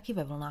tam je to taky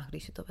ve vlnách,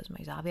 když si to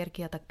vezmeš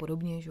závěrky a tak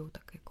podobně, že?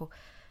 Tak jako...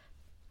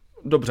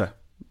 Dobře.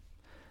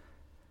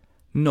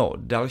 No,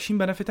 dalším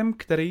benefitem,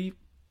 který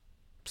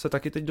se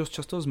taky teď dost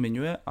často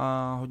zmiňuje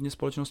a hodně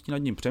společností nad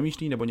ním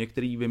přemýšlí, nebo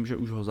některý vím, že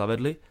už ho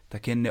zavedli,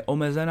 tak je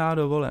neomezená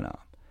dovolená.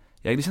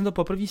 Já když jsem to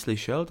poprvé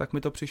slyšel, tak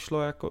mi to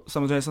přišlo jako,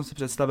 samozřejmě jsem si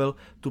představil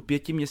tu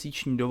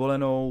 5měsíční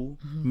dovolenou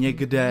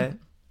někde,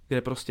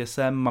 kde prostě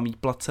jsem, mám jí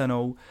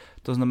placenou,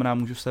 to znamená,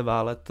 můžu se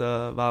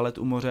válet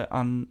u moře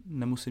a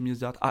nemusím nic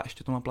dělat a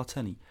ještě to mám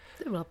placený.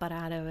 To byla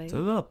paráda, vej.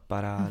 To byla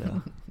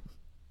paráda.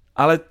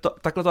 Ale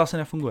takhle to asi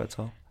nefunguje,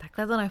 co?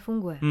 Takhle to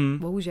nefunguje,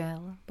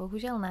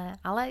 bohužel ne,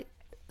 ale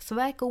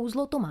své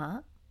kouzlo to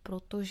má,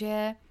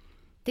 protože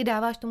ty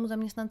dáváš tomu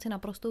zaměstnanci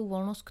naprostou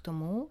volnost k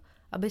tomu,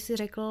 aby si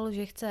řekl,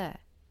 že chce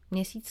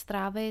měsíc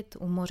strávit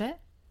u moře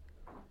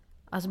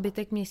a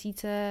zbytek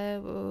měsíce,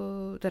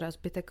 teda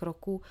zbytek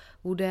roku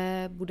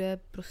bude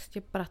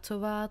prostě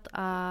pracovat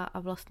a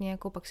vlastně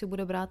jako pak si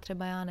bude brát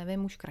třeba, já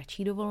nevím, už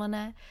kratší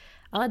dovolené,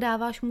 ale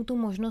dáváš mu tu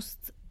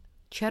možnost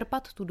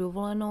čerpat tu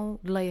dovolenou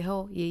dle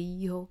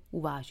jejího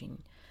uvážení.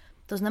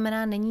 To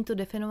znamená, není to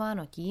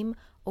definováno tím,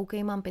 OK,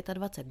 mám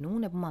 25 dnů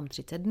nebo mám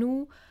 30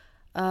 dnů,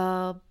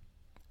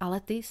 ale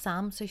ty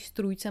sám seš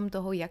strůjcem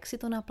toho, jak si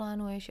to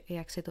naplánuješ a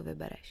jak si to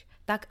vybereš.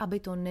 Tak, aby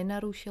to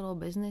nenarušilo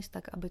biznis,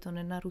 tak, aby to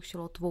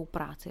nenarušilo tvou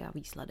práci a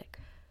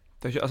výsledek.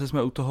 Takže asi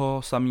jsme u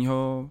toho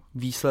samého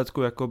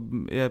výsledku, jako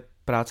je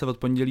práce od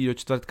pondělí do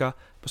čtvrtka,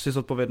 prostě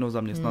zodpovědnost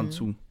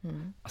zaměstnanců.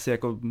 Asi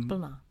jako...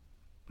 Plná.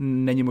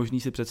 Není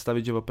možný si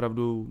představit, že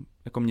opravdu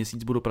jako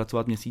měsíc budu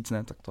pracovat, měsíc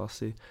ne, tak to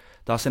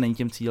asi není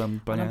tím cílem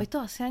úplně. Ono by to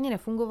asi ani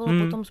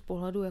nefungovalo potom z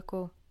pohledu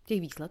jako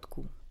těch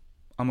výsledků.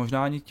 A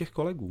možná ani těch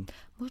kolegů.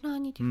 Možná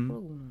ani těch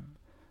kolegů.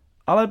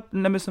 Ale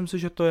nemyslím si,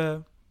 že to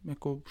je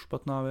jako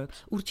špatná věc.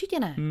 Určitě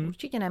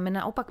ne.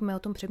 My o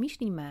tom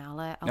přemýšlíme,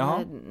 ale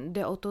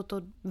jde o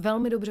to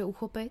velmi dobře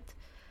uchopit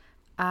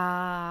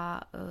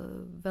a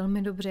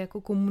velmi dobře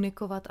jako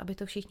komunikovat, aby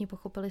to všichni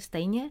pochopili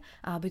stejně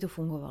a aby to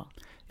fungovalo.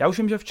 Já už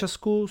vím, že v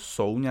Česku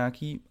jsou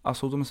nějaký, a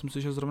jsou to myslím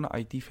si, že zrovna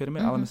IT firmy,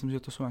 ale myslím, že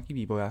to jsou nějaký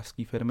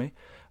vývojářské firmy,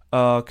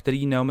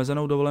 který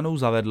neomezenou dovolenou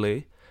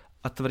zavedli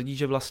a tvrdí,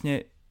 že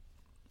vlastně,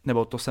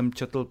 nebo to jsem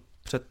četl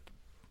před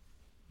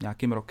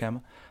nějakým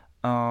rokem,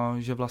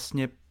 že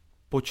vlastně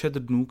počet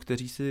dnů,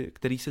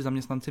 který si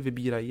zaměstnanci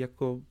vybírají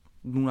jako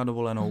dnů na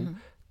dovolenou,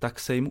 tak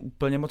se jim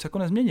úplně moc jako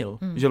nezměnil.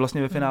 Že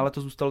vlastně ve finále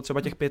to zůstalo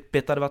třeba těch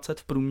 25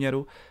 v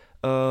průměru,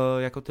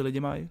 jako ty lidi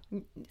mají.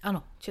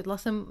 Ano, četla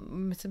jsem,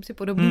 myslím si,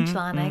 podobný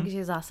článek,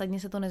 že zásadně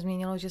se to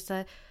nezměnilo, že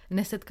se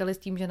nesetkali s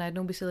tím, že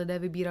najednou by si lidé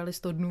vybírali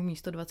 100 dnů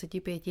místo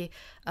 25.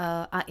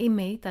 A i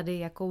my tady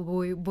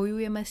jako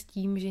bojujeme s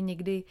tím, že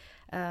někdy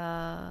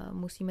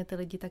musíme ty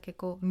lidi tak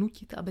jako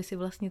nutit, aby si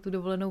vlastně tu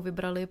dovolenou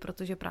vybrali,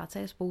 protože práce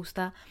je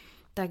spousta,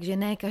 takže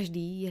ne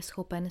každý je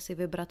schopen si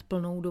vybrat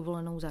plnou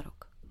dovolenou za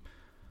rok.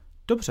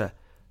 Dobře.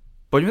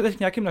 Pojďme teď k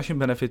nějakým našim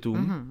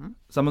benefitům.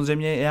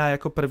 Samozřejmě já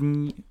jako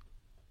první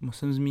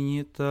musím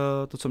zmínit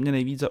to, co mě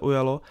nejvíc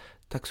zaujalo,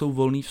 tak jsou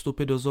volný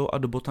vstupy do zoo a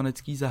do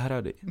botanické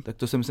zahrady. Tak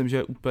to si myslím, že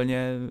je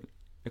úplně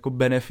jako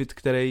benefit,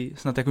 který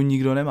snad jako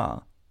nikdo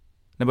nemá.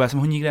 Nebo já jsem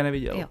ho nikde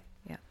neviděl. Jo.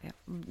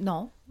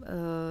 No,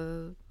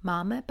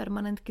 máme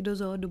permanentky do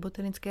zoo, do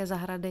botanické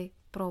zahrady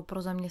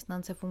pro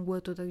zaměstnance,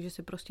 funguje to tak, že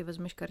si prostě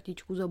vezmeš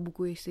kartičku,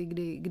 zabukuješ si,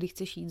 kdy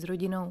chceš jít s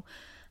rodinou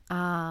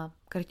a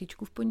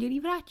kartičku v pondělí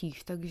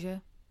vrátíš, takže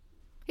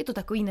je to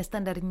takový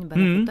nestandardní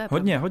benefit. To je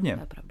hodně, pravda, hodně. To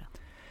je pravda.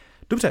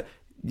 Dobře,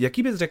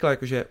 jaký bys řekla,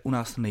 jakože je u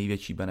nás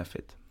největší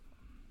benefit?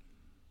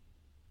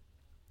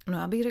 No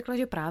já bych řekla,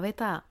 že právě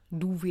ta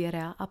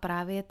důvěra a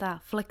právě ta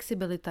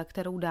flexibilita,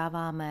 kterou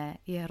dáváme,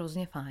 je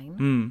hrozně fajn.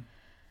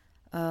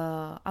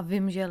 A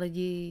vím, že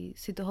lidi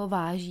si toho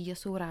váží a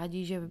jsou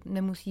rádi, že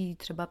nemusí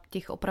třeba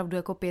těch opravdu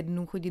jako 5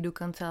 dnů chodit do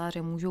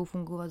kanceláře, můžou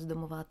fungovat z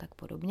domova a tak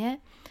podobně.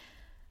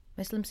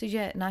 Myslím si,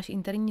 že náš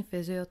interní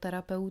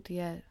fyzioterapeut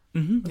je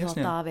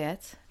zlatá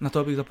věc. Na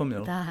to bych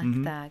zapomněl.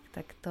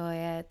 Tak to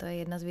je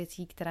jedna z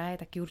věcí, která je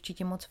taky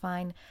určitě moc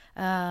fajn.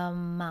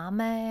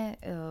 Máme,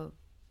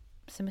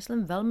 si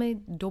myslím, velmi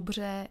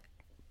dobře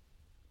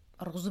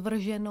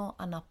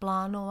rozvrženo a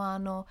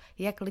naplánováno,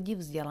 jak lidi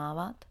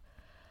vzdělávat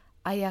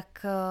a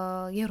jak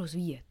je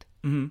rozvíjet.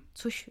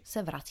 Což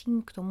se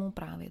vracím k tomu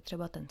právě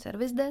třeba ten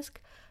service desk,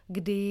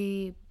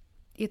 kdy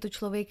je to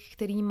člověk,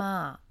 který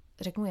má,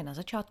 řeknu je na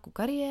začátku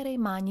kariéry,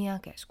 má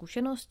nějaké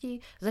zkušenosti,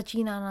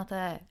 začíná na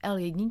té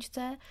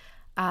L1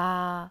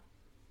 a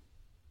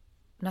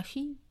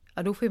naší,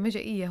 a doufujeme, že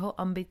i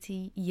jeho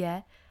ambicí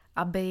je,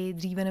 aby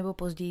dříve nebo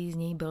později z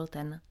něj byl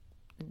ten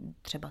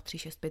třeba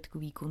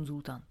 365kový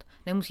konzultant.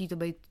 Nemusí to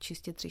být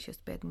čistě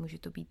 365, může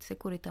to být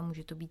sekurita,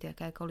 může to být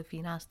jakákoliv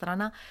jiná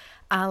strana,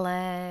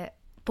 ale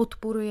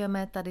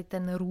podporujeme tady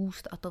ten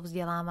růst a to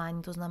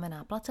vzdělávání, to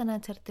znamená placené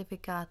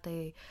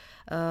certifikáty,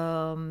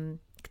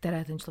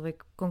 které ten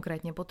člověk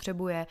konkrétně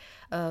potřebuje,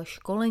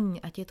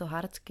 školení, ať je to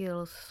hard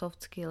skills,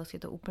 soft skills, je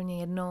to úplně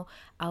jedno,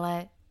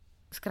 ale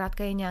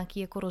zkrátka je nějaký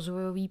jako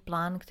rozvojový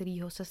plán,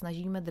 kterýho se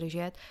snažíme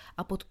držet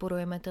a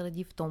podporujeme ty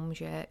lidi v tom,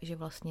 že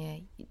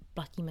vlastně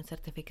platíme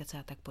certifikace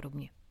a tak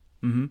podobně.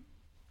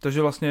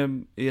 Takže vlastně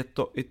je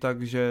to i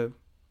tak, že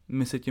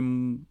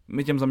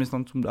my těm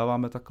zaměstnancům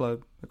dáváme takhle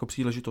jako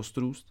příležitost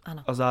růst.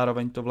 Ano. A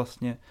zároveň to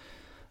vlastně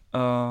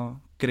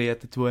kryje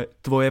ty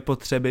tvoje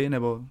potřeby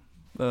nebo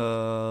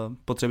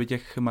potřeby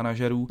těch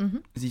manažerů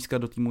získat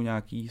do týmu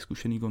nějaký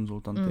zkušený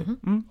konzultanty.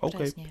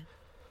 Okay. Přesně.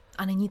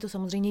 A není to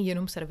samozřejmě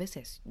jenom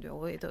services.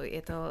 Jo?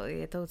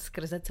 Je to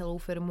skrze celou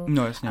firmu.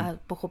 No, jasně. A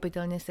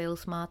pochopitelně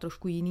sales má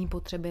trošku jiný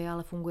potřeby,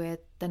 ale funguje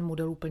ten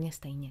model úplně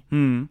stejně.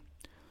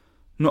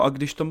 No a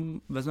když to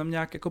vezmeme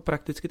nějak jako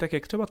prakticky, tak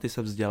jak třeba ty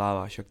se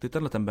vzděláváš? Jak ty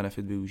ten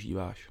benefit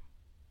využíváš?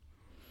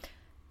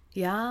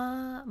 Já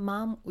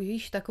mám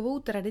už takovou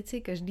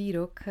tradici každý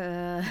rok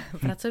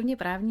pracovně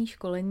právní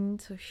školení,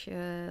 což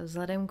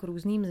vzhledem k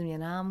různým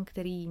změnám,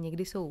 které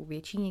někdy jsou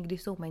větší, někdy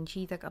jsou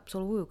menší, tak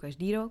absolvuju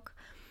každý rok.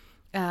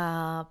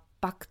 A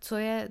pak, co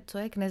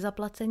je k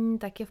nezaplacení,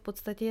 tak je v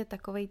podstatě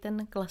takovej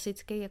ten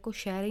klasický jako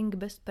sharing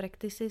best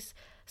practices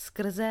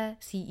skrze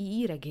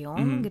CEE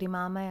region, kdy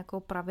máme jako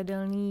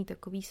pravidelný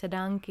takový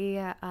sedánky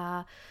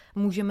a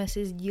můžeme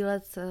si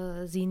sdílet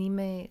s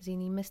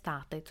jinými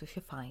státy, což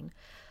je fajn.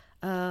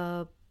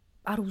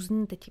 A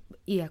různý teď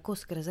i jako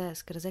skrze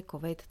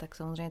covid, tak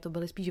samozřejmě to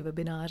byly spíš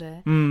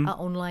webináře a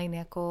online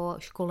jako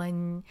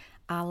školení,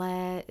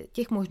 ale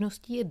těch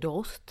možností je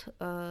dost,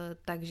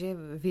 takže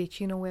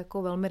většinou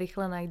jako velmi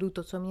rychle najdu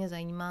to, co mě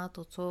zajímá,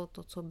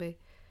 to, co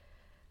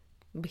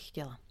bych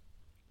chtěla.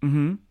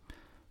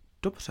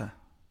 Dobře.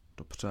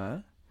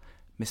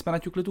 My jsme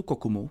naťukli tu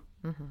kokumu,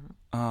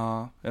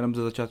 A jenom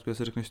ze začátku,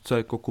 jestli řekneš, co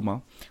je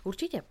Kokuma.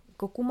 Určitě.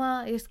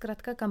 Kokuma je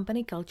zkrátka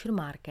company Culture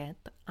Market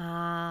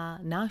a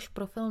náš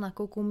profil na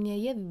Kokumě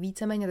je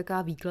víceméně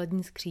taková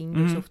výkladní skříň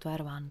do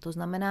Software One. To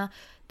znamená,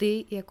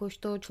 ty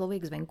jakožto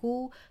člověk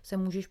zvenku se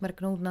můžeš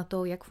mrknout na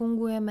to, jak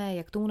fungujeme,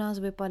 jak to u nás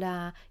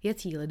vypadá,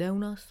 jací lidé u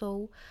nás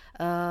jsou.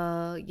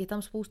 Je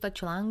tam spousta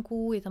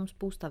článků, je tam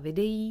spousta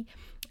videí,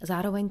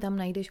 zároveň tam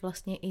najdeš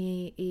vlastně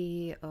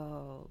i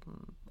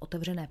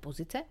otevřené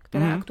pozice,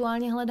 které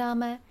aktuálně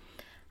hledáme.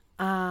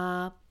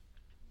 A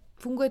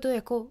funguje to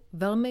jako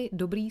velmi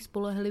dobrý,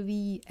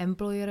 spolehlivý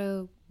employer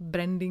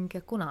branding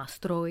jako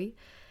nástroj.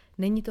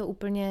 Není to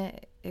úplně,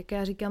 jak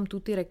já říkám,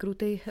 tuty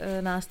rekruty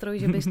nástroj,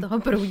 že by z toho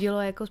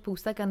proudilo jako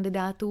spousta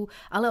kandidátů,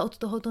 ale od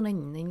toho to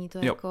není.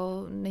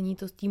 Není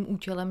to s tím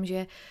účelem,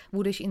 že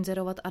budeš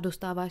inzerovat a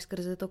dostáváš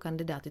skrze to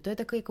kandidáty. To je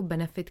takový jako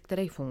benefit,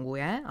 který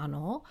funguje,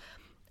 ano,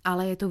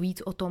 ale je to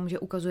víc o tom, že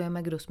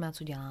ukazujeme, kdo jsme a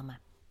co děláme.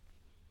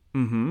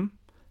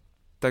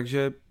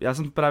 Takže já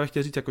jsem právě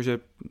chtěl říct, jako, že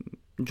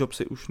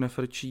jobsy už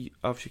nefrčí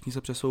a všichni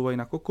se přesouvají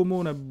na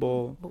Kokumu,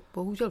 nebo...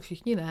 Bohužel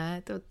všichni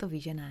ne, to ví,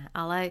 že ne,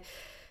 ale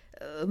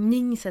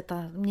mění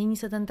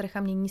se ten trh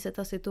a mění se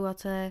ta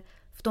situace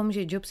v tom,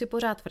 že jobsy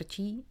pořád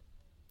frčí,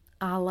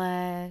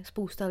 ale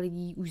spousta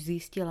lidí už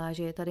zjistila,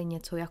 že je tady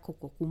něco jako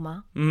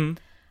Kokuma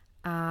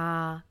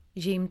a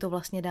že jim to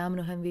vlastně dá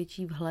mnohem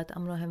větší vhled a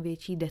mnohem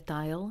větší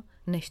detail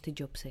než ty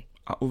jobsy.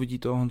 A uvidí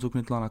toho Honzu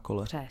Knitla na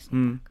kole. Přesně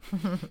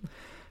tak.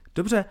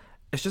 Dobře,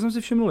 ještě jsem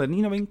si všiml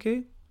jedné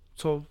novinky,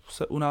 co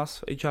se u nás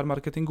v HR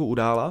marketingu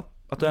udála,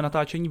 a to je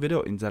natáčení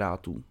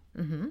videoinzerátů.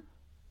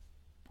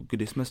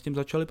 Kdy jsme s tím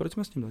začali, proč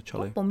jsme s tím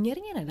začali? No,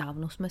 poměrně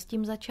nedávno jsme s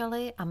tím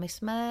začali a my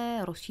jsme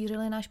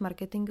rozšířili náš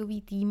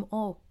marketingový tým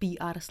o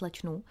PR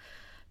slečnu,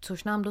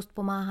 což nám dost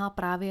pomáhá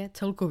právě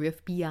celkově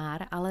v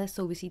PR, ale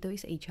souvisí to i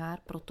s HR,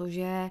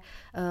 protože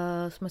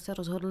jsme se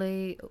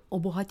rozhodli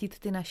obohatit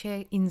ty naše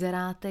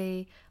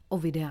inzeráty o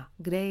videa,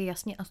 kde je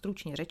jasně a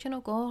stručně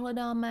řečeno, koho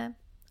hledáme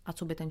a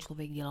co by ten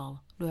člověk dělal,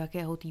 do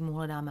jakého týmu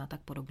hledáme a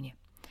tak podobně.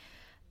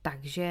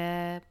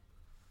 Takže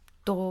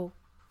to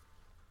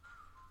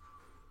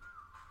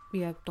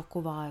je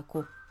taková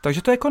jako...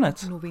 Takže to je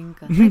konec.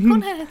 Novinka. To je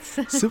konec.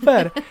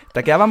 Super.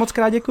 Tak já vám moc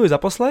krát děkuji za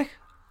poslech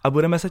a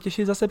budeme se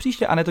těšit zase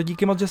příště. Aneto,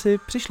 díky moc, že jsi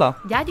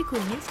přišla. Já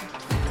děkuji, měj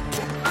se.